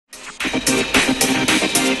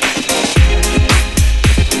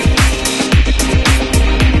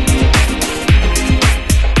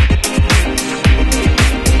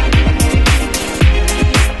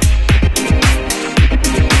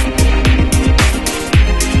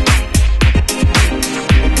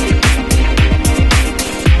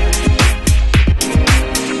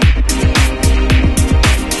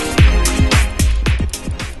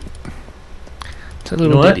A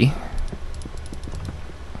little ditty.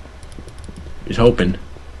 He's hoping.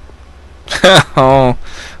 Oh,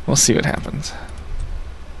 we'll see what happens.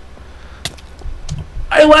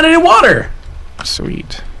 I landed in water!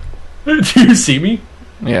 Sweet. Do you see me?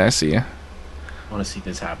 Yeah, I see you. I want to see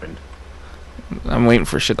this happen. I'm waiting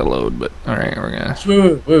for shit to load, but alright, we're gonna...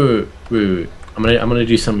 Wait. I'm gonna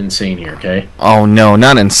do something insane here, okay? Oh no,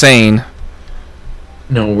 not insane.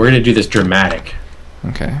 No, we're gonna do this dramatic.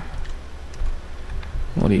 Okay.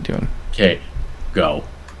 What are you doing? Okay, go.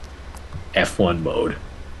 F1 mode.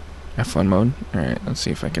 F1 mode? Alright, let's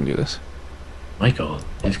see if I can do this. Mhykol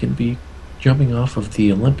is going to be jumping off of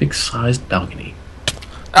the Olympic-sized balcony.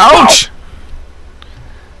 Ouch! Wow.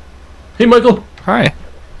 Hey, Mhykol! Hi.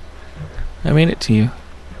 I made it to you.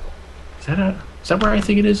 Is that where I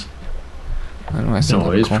think it is? I don't know, I still No,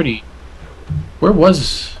 have a it's call. pretty... Where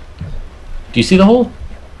was... Do you see the hole?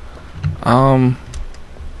 I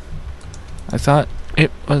thought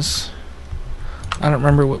it was... I don't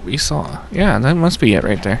remember what we saw. Yeah, that must be it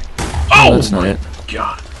right there. Oh, that's not my it.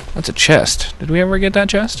 God. That's a chest. Did we ever get that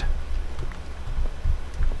chest?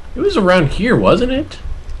 It was around here, wasn't it?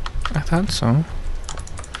 I thought so.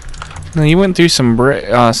 No, you went through some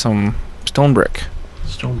some stone brick.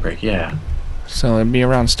 Stone brick, yeah. So it'd be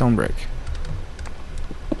around stone brick.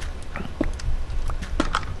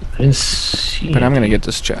 I didn't see But I'm it. gonna get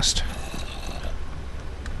this chest.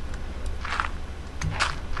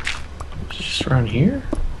 It's just around here?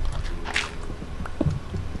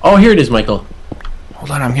 Oh, here it is, Mhykol.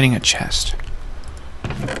 Hold on, I'm getting a chest.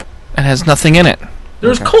 It has nothing in it.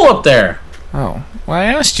 There's Okay. coal up there. Oh, well, I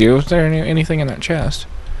asked you, is there anything in that chest?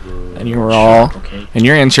 And you were all... Okay. And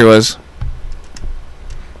your answer was...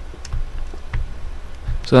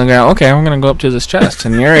 So I go, okay, I'm gonna go up to this chest.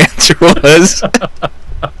 And your answer was...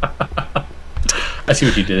 I see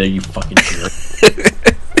what you did there, you fucking jerk.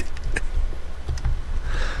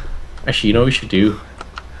 Actually, you know what we should do?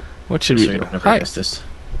 What should So we you do? don't never Hi. miss this.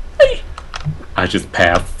 Hey. I just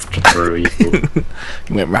passed through you.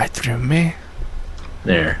 You went right through me.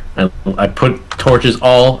 There. I put torches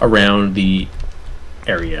all around the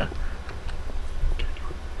area.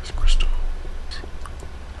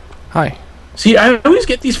 Hi. See, I always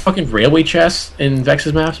get these fucking railway chests in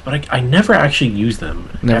Vex's maps, but I never actually use them.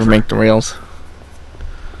 Never ever. make the rails.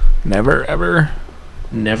 Never, ever.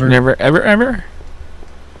 Never. Never, ever, ever.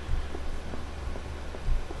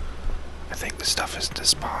 I think the stuff is to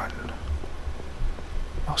spawn.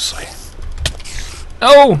 Mostly.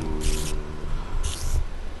 Oh!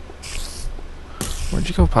 Where'd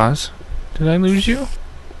you go, Pause? Did I lose you?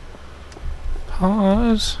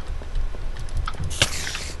 Pause.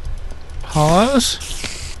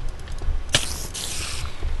 Pause.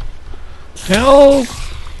 Help!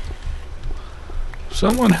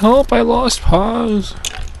 Someone help, I lost Pause.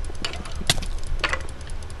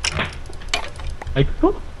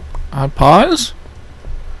 Mhykol? Pause?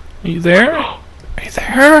 Are you there? Are you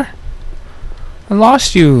there? I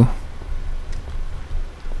lost you.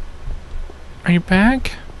 Are you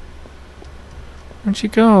back? Where'd you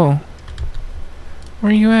go?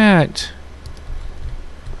 Where are you at?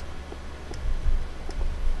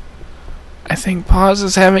 I think Pause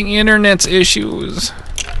is having internet issues.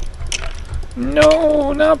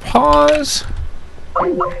 No, not Pause.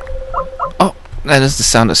 Oh, that is the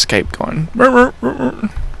sound of Skype going.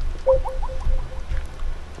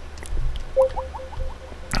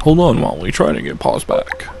 Hold on while we try to get Pause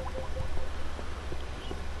back.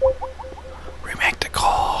 Remake the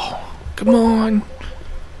call. Come on.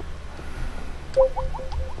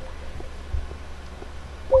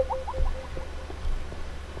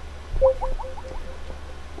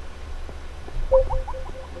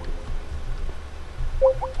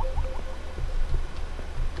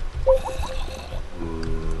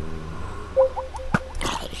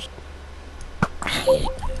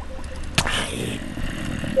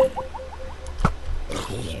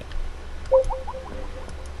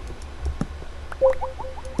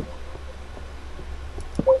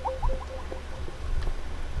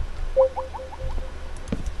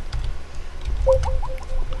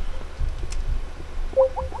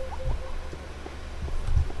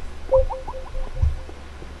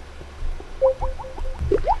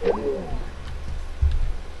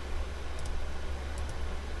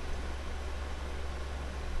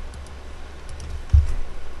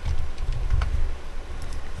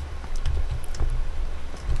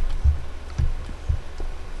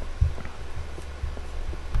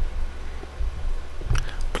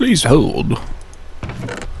 Please hold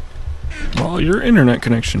while your internet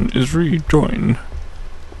connection is rejoined.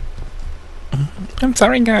 I'm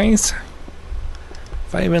sorry, guys,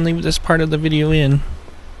 if I even leave this part of the video in.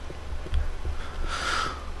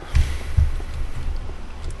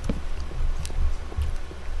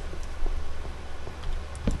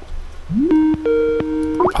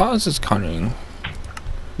 Pause is coming.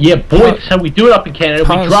 Yeah, boy, that's how we do it up in Canada.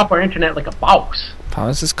 Pause. We drop our internet like a boss.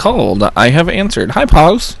 Pause is cold. I have answered. Hi,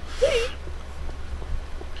 Pause.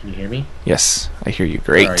 Can you hear me? Yes, I hear you.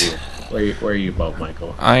 Great. Where are you about,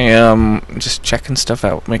 Mhykol? I am just checking stuff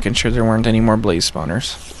out, making sure there weren't any more blaze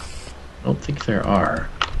spawners. I don't think there are.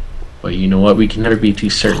 But you know what? We can never be too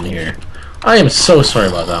certain here. I am so sorry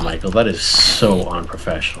about that, Mhykol. That is so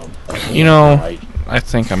unprofessional. You know, I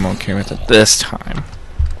think I'm okay with it this time.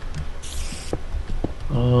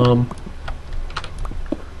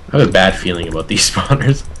 I have a bad feeling about these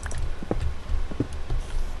spawners.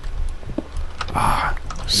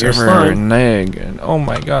 Server and leg, and oh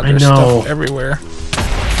my god, there's stuff everywhere.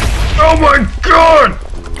 Oh my god!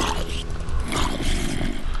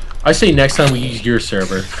 I say next time we use your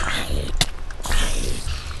server.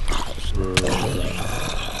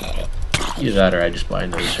 Either that or I just buy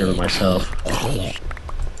another server myself.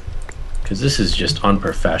 Because this is just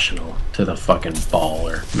unprofessional to the fucking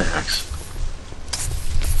baller max.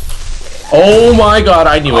 Oh my god,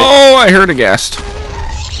 I knew it. Oh, I heard a gas.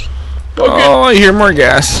 Okay. Oh, I hear more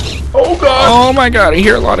gas. Oh god. Oh my god, I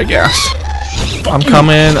hear a lot of gas. I'm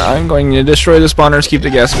coming. I'm going to destroy the spawners, keep the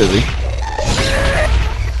gas busy.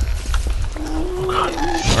 Oh god.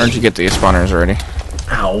 Where'd you get the spawners already?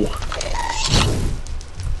 Ow.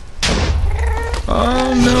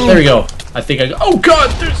 Oh no. There we go. I think I got. Oh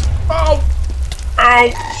god, there's. Ow. Ow.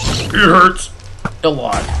 It hurts. A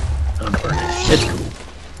lot. I'm burning. It's cool.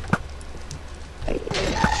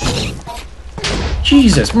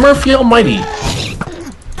 Jesus, Murphy Almighty!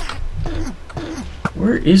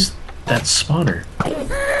 Where is that spawner?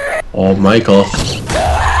 Oh, Mhykol.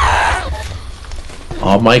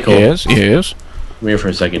 Oh, Mhykol. Yes, yes. Come here for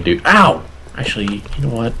a second, dude. Ow! Actually, you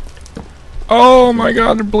know what? Oh my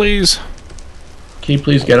god, please. Can you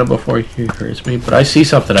please get him before he hurts me? But I see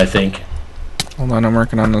something, I think. Hold on, I'm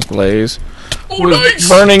working on this blaze. Oh, nice!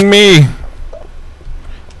 Burning me!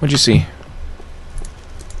 What'd you see?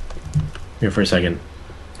 Here for a second.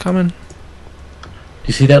 Coming. Do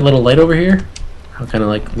you see that little light over here? How it kind of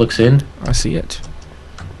like looks in? I see it.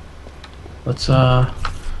 Let's go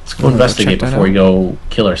investigate before we go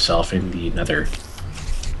kill ourselves in the nether.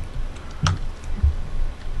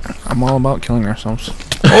 I'm all about killing ourselves.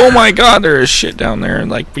 Oh my god, there is shit down there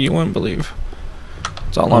like you wouldn't believe.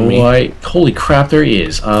 It's all on me. Holy crap, there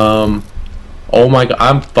is. Oh my god,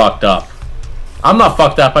 I'm fucked up. I'm not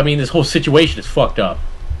fucked up, I mean this whole situation is fucked up.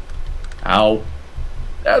 Ow.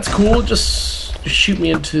 That's cool, just shoot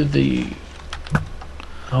me into the...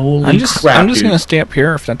 Holy crap, I'm just dude. gonna stay up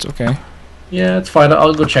here if that's okay. Yeah, it's fine,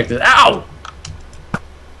 I'll go check this. Ow!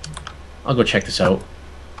 I'll go check this out.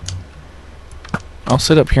 I'll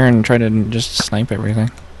sit up here and try to just snipe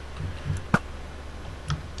everything.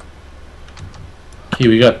 Okay,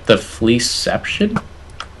 we got the Fleeceception.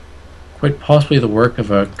 Quite possibly the work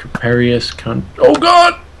of a capricious Oh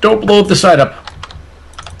god! Don't blow the side up.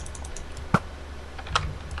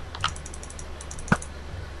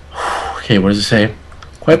 Okay, what does it say?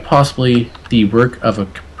 Quite possibly the work of a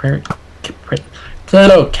capricious.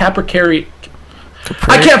 I can't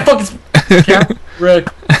fucking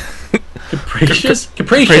capricious.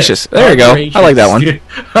 Capricious. There you go. I like that one.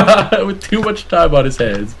 With too much time on his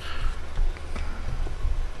hands.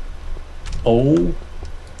 Oh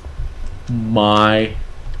my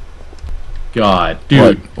god,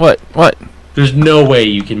 dude! What? There's no way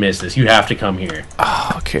you can miss this. You have to come here.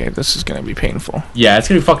 Oh, okay, this is gonna be painful. Yeah, it's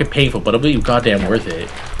gonna be fucking painful, but it'll be goddamn worth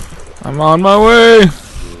it. I'm on my way.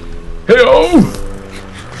 Hey-oh!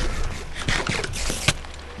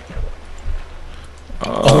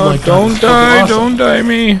 Oh my god! Don't die! Awesome. Don't die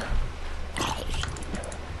me!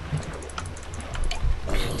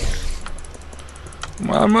 I'm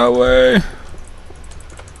on my way.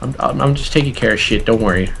 I'm just taking care of shit. Don't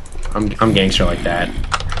worry. I'm gangster like that.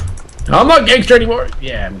 I'm not gangster anymore.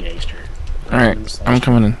 Yeah, I'm gangster. All right, I'm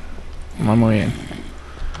coming in. I'm on my way in.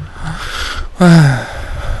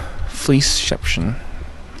 Fleeceception.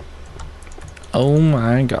 Oh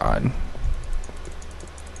my god.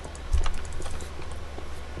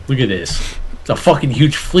 Look at this. It's a fucking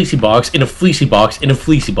huge fleecy box in a fleecy box in a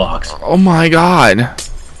fleecy box. Oh my god.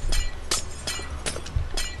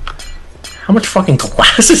 How much fucking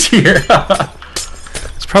glass is here?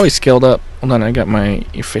 It's probably scaled up. Hold on, I got my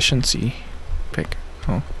efficiency pick.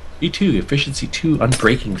 Oh. Me too. Efficiency 2,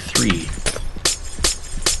 unbreaking 3.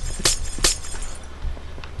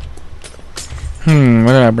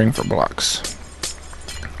 What did I bring for blocks?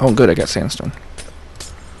 Oh, good, I got sandstone.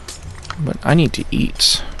 But I need to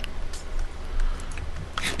eat.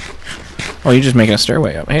 Oh, you're just making a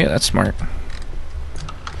stairway up. Hey, that's smart.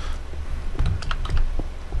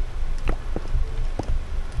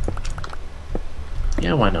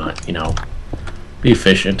 Yeah, why not? You know, be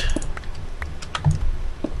efficient.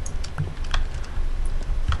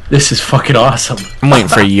 This is fucking awesome. I'm waiting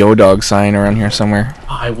for a Yo Dog sign around here somewhere.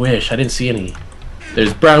 Oh, I wish. I didn't see any.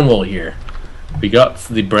 There's brown wool here. We got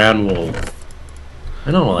the brown wool.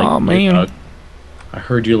 I don't like. Oh man! Dog. I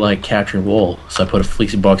heard you like capturing wool, so I put a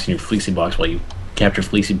fleecy box in your fleecy box while you capture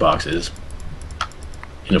fleecy boxes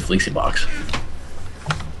in a fleecy box.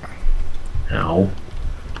 Ow.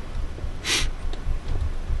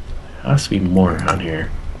 There has to be more around here.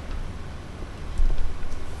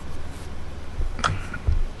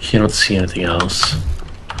 You don't see anything else.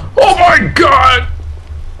 Oh my god!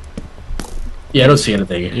 Yeah, I don't see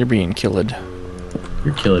anything. You're being killed.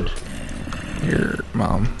 You're killed. Your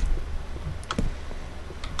mom.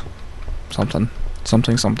 Something.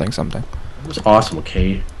 Something. It was awesome,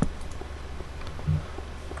 okay?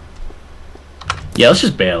 Yeah, let's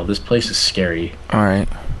just bail. This place is scary. Alright.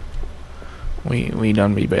 We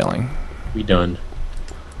done be bailing. We done.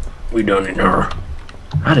 We done in her.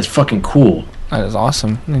 That is fucking cool. That is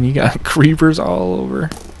awesome. And you got creepers all over.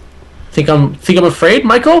 Think I'm afraid,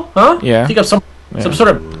 Mhykol? Huh? Yeah. Think I'm some sort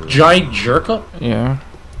of giant jerkle? Yeah.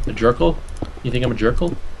 A jerkle? You think I'm a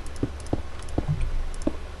jerkle?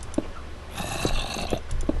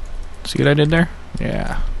 See what I did there?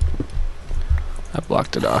 Yeah. I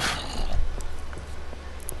blocked it off.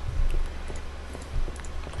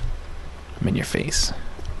 I'm in your face.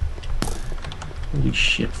 Holy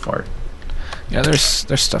shit, fart. Yeah, there's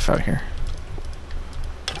stuff out here.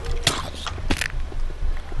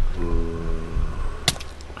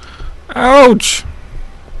 Ouch!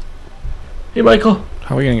 Hey, Mhykol.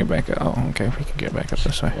 How are we gonna get back up? Oh, okay, we can get back up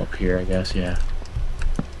this way. Up here, I guess, yeah.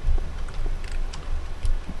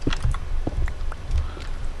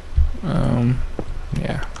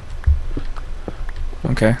 Yeah.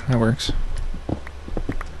 Okay, that works.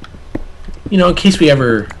 You know, in case we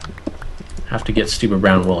ever have to get stupid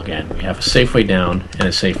brown wool again, we have a safe way down and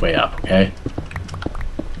a safe way up, okay?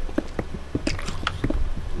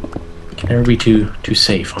 Can never be too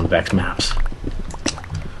safe on Vechs maps.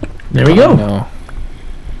 There we go. No.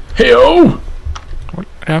 Hey-oh! What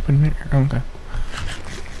happened here? Okay.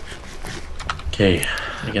 Okay,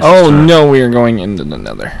 I guess Oh no, we are going into the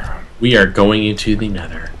nether. we are going into the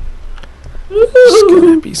nether. It's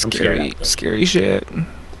gonna be scared. scary shit.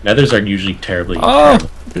 Nethers are usually terribly Oh, terrible.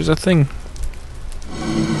 there's a thing.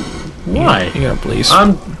 Why? You gotta blaze.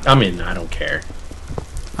 I'm in, I don't care.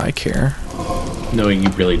 I care. No, you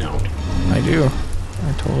really don't. I do.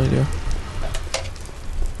 I totally do.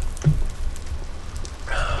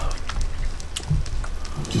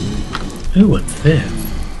 Ooh, what's this?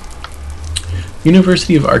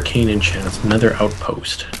 University of Arcane Enchants, Nether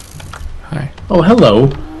Outpost. Hi. Oh, hello.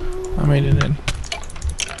 I made it in.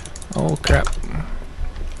 Oh crap.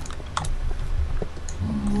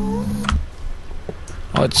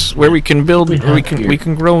 Oh, it's where we can build. What We happened here?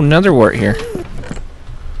 can grow netherwort here.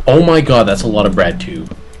 Oh my god, that's a lot of bread too.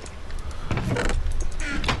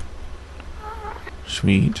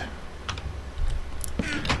 Sweet.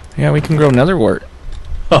 Yeah, we can grow netherwort.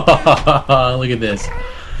 Look at this.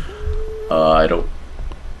 I don't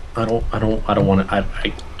want to.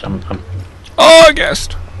 I'm. Oh, I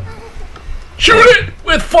guessed. Shoot it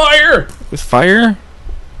with fire. With fire?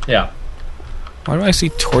 Yeah. Why do I see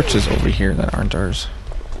torches over here that aren't ours?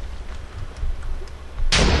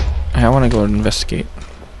 Hey, I want to go investigate.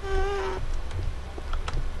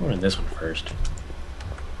 I'm in this one first.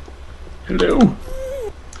 Hello.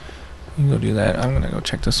 You can go do that. I'm gonna go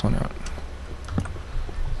check this one out.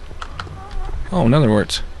 Oh,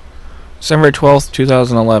 netherworts. December 12th,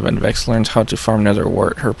 2011. Vechs learns how to farm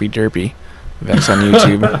netherwort. Herpy derpy. Vechs on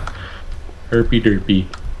YouTube. Herpy derpy.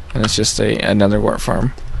 And it's just a netherwort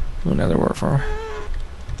farm. Ooh, netherwort farm.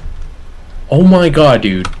 Oh my god,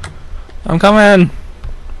 dude. I'm coming!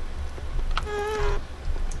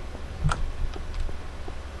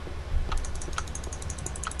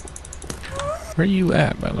 Where are you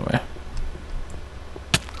at, by the way?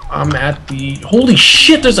 I'm at the. Holy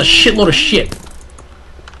shit! There's a shitload of shit.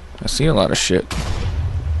 I see a lot of shit.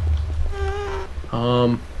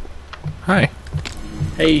 Hi.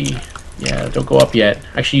 Hey. Yeah, don't go up yet.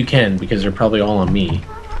 Actually, you can because they're probably all on me.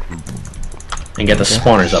 And get the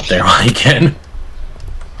spawners up there while you can.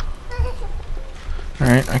 Alright,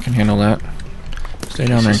 Alright, I can handle that. Stay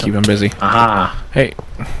down there and keep him busy. Aha. Hey,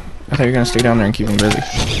 I thought you were gonna stay down there and keep him busy.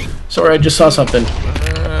 Sorry, I just saw something.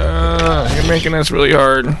 You're making this really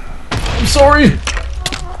hard. I'm sorry.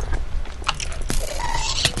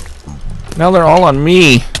 Now they're all on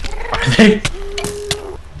me. Are they?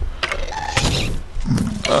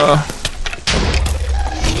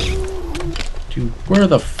 Dude, where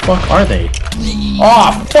the fuck are they?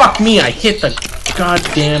 Oh, fuck me! I hit the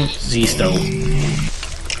goddamn Z-stone.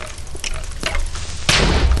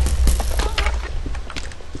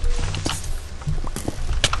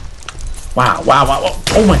 Wow, wow, wow, wow.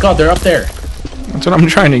 Oh my god, they're up there. That's what I'm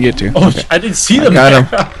trying to get to. Oh, Okay. I didn't see them. Got him.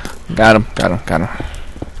 Got him. Got him. Got him.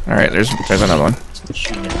 Alright, there's another one.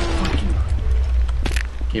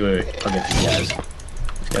 Okay, wait. I'll get these guys.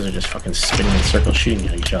 These guys are just fucking spinning in circles, shooting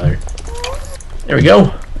at each other. There we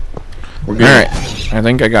go. We're good. Alright, I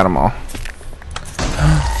think I got them all.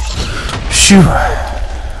 Shoo.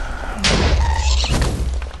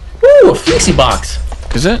 Woo, a fleecy box.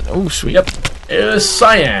 Is it? Oh, sweet. Yep. It's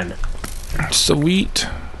cyan. Sweet.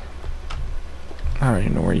 I don't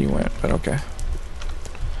even know where you went, but okay.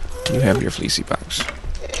 You have your fleecy box.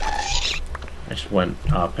 I just went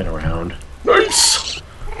up and around. Nice.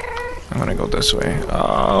 I'm gonna go this way.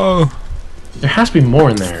 Oh. There has to be more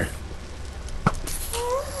in there.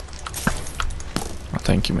 Well,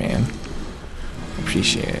 thank you, man.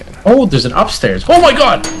 Appreciate it. Oh, there's an upstairs. Oh my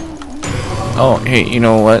god. Oh, hey, you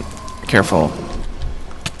know what? Careful.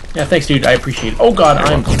 Yeah, thanks, dude. I appreciate it. Oh god,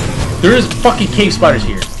 there is fucking cave spiders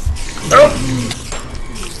here. Oh.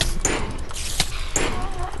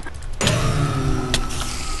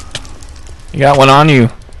 You got one on you.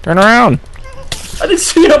 Turn around. I didn't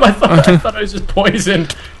see him. I thought I was just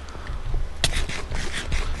poisoned.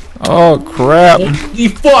 Oh, crap. Holy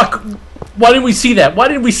fuck! Why didn't we see that? Why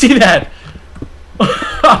didn't we see that?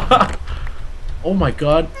 Oh my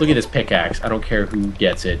god! Look at this pickaxe. I don't care who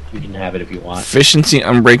gets it. You can have it if you want. Efficiency,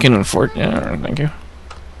 unbreaking, and fort. Yeah, thank you.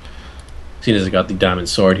 Seeing as I got the diamond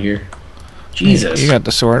sword here. Jesus. You got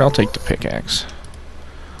the sword. I'll take the pickaxe.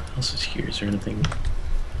 What else is here? Is there anything?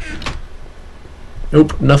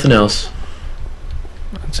 Nope, nothing else.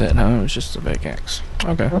 That's it, huh? It was just a pickaxe.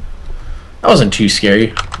 Okay. That wasn't too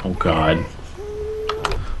scary. Oh god.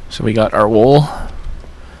 So we got our wool.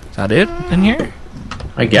 Is that it in here?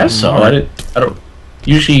 I guess so. I don't.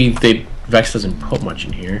 Usually, Vechs doesn't put much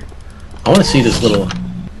in here. I want to see this little.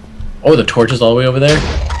 Oh, the torch is all the way over there.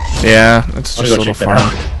 Yeah, it's just a little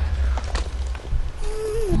farm.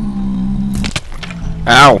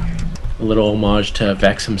 Ow! A little homage to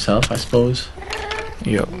Vechs himself, I suppose.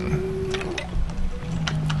 Yep.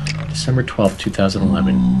 December 12th,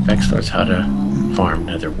 2011. Vechs starts how to farm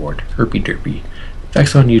nether wart. Herpy derpy.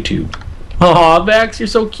 Vechs on YouTube. Aw, Vechs, you're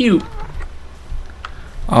so cute.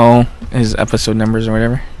 Oh, his episode numbers or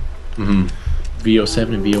whatever? Mm-hmm.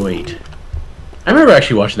 VO7 and VO8. I remember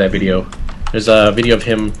actually watching that video. There's a video of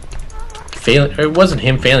him failing. It wasn't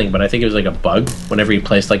him failing, but I think it was like a bug. Whenever he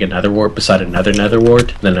placed like a nether wart beside another nether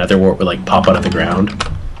wart, the nether wart would like pop out of the ground.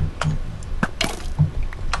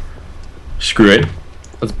 Screw it.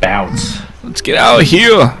 Let's bounce. Let's get out of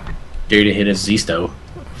here! Dare to hit his Zisto.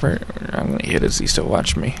 I'm gonna hit his Zisto,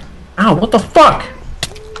 watch me. Ow, what the fuck?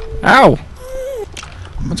 Ow!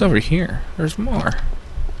 What's over here? There's more.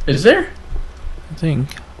 Is there? I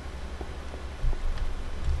think.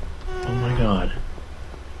 Oh my god.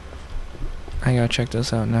 I gotta check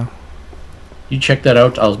this out now. You check that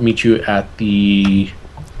out, I'll meet you at the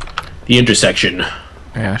intersection.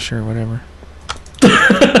 Yeah, sure, whatever.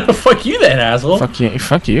 Fuck you then, asshole.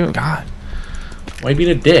 Fuck you, God. Why you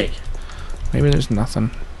being a dick? Maybe there's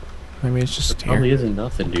nothing. Maybe it's just There probably here. isn't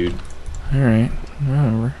nothing, dude. Alright,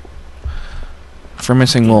 whatever. For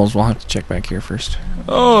missing wolves, we'll have to check back here first.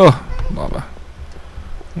 Oh, lava.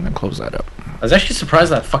 I'm gonna close that up. I was actually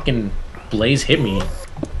surprised that fucking blaze hit me.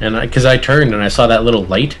 And because I turned and I saw that little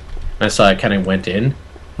light, and I saw it kind of went in.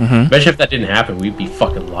 Mm-hmm. Bet you if that didn't happen, we'd be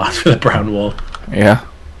fucking lost with the brown wool. Yeah.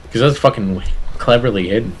 Because that's fucking cleverly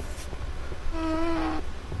hidden.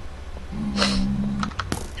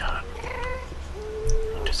 God.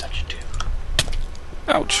 Intersection 2.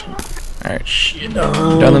 Ouch. Alright. Shit.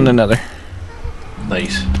 Done in another.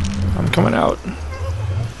 Nice. I'm coming out.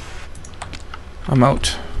 I'm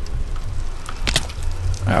out.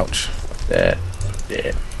 Ouch. That.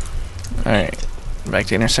 Alright. Back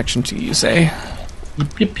to intersection 2, you say?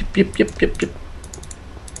 Yep.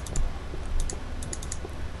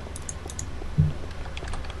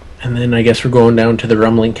 And then I guess we're going down to the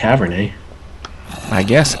Rumbling Cavern, eh? I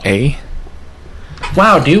guess, eh?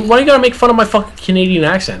 Wow, dude, why you gotta make fun of my fucking Canadian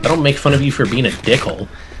accent? I don't make fun of you for being a dickhole.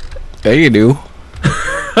 There you do.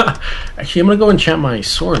 Actually, I'm gonna go enchant my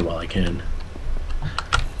sword while I can.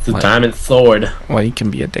 It's a What? diamond sword. Well, you can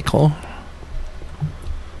be a dickhole.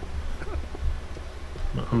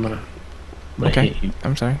 I'm gonna Okay. hit you.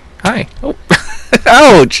 I'm sorry. Hi. Oh.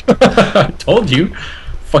 Ouch! I told you.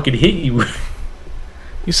 Fucking hit you.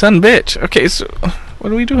 You son of a bitch. Okay, so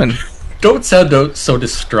what are we doing? Don't sound so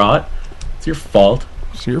distraught. It's your fault.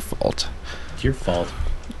 It's your fault. It's your fault.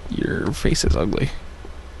 Your face is ugly.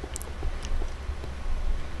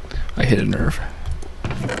 I hit a nerve.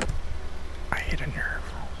 I hit a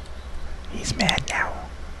nerve. He's mad now.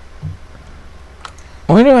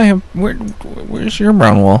 Why do I have... Where's your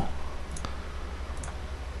brown wall?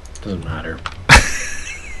 Doesn't matter.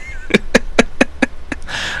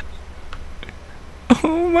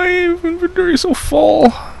 Oh, my inventory is so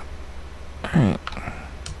full. Alright.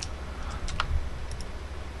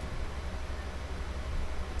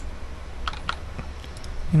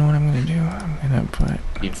 You know what I'm gonna do? I'm gonna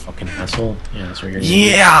put... You fucking asshole. Yeah, that's what you're gonna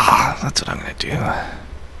Yeah! That's what I'm gonna do.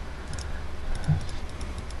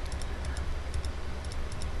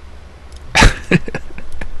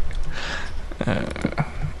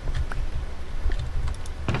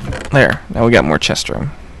 There. Now we got more chest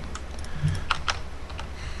room.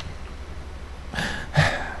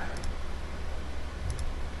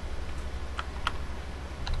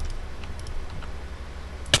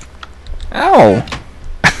 Ow!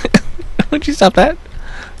 Would you stop that?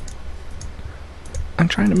 I'm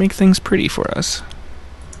trying to make things pretty for us.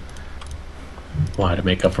 Why, to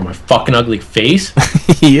make up for my fucking ugly face?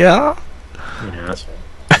 Yeah? You're an asshole.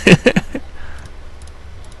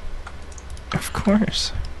 Of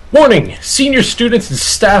course. Warning! Senior students and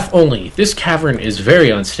staff only. This cavern is very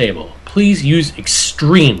unstable. Please use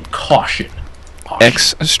extreme caution.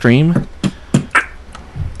 Extreme?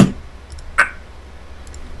 God,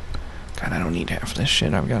 I don't need half this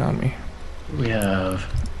shit I've got on me. We have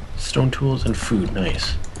stone tools and food.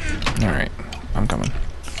 Nice. Alright, I'm coming.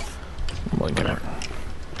 Well, get Whatever.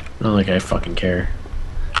 Not like I fucking care.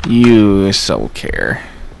 You so care.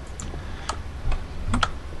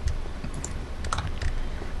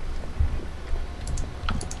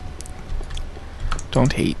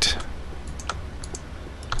 Don't hate.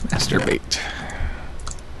 Masturbate.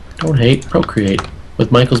 Don't hate, procreate.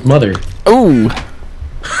 With Michael's mother. Oh!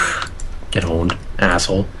 Get owned,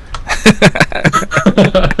 asshole.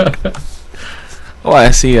 Oh,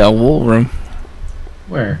 I see a wool room.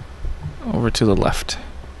 Where? Over to the left.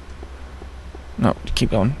 No,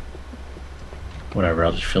 keep going. Whatever,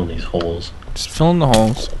 I'll just fill in these holes. Just fill in the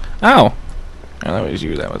holes. Ow! Oh, that was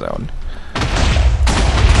you, that was that one.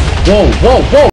 Whoa, whoa, whoa!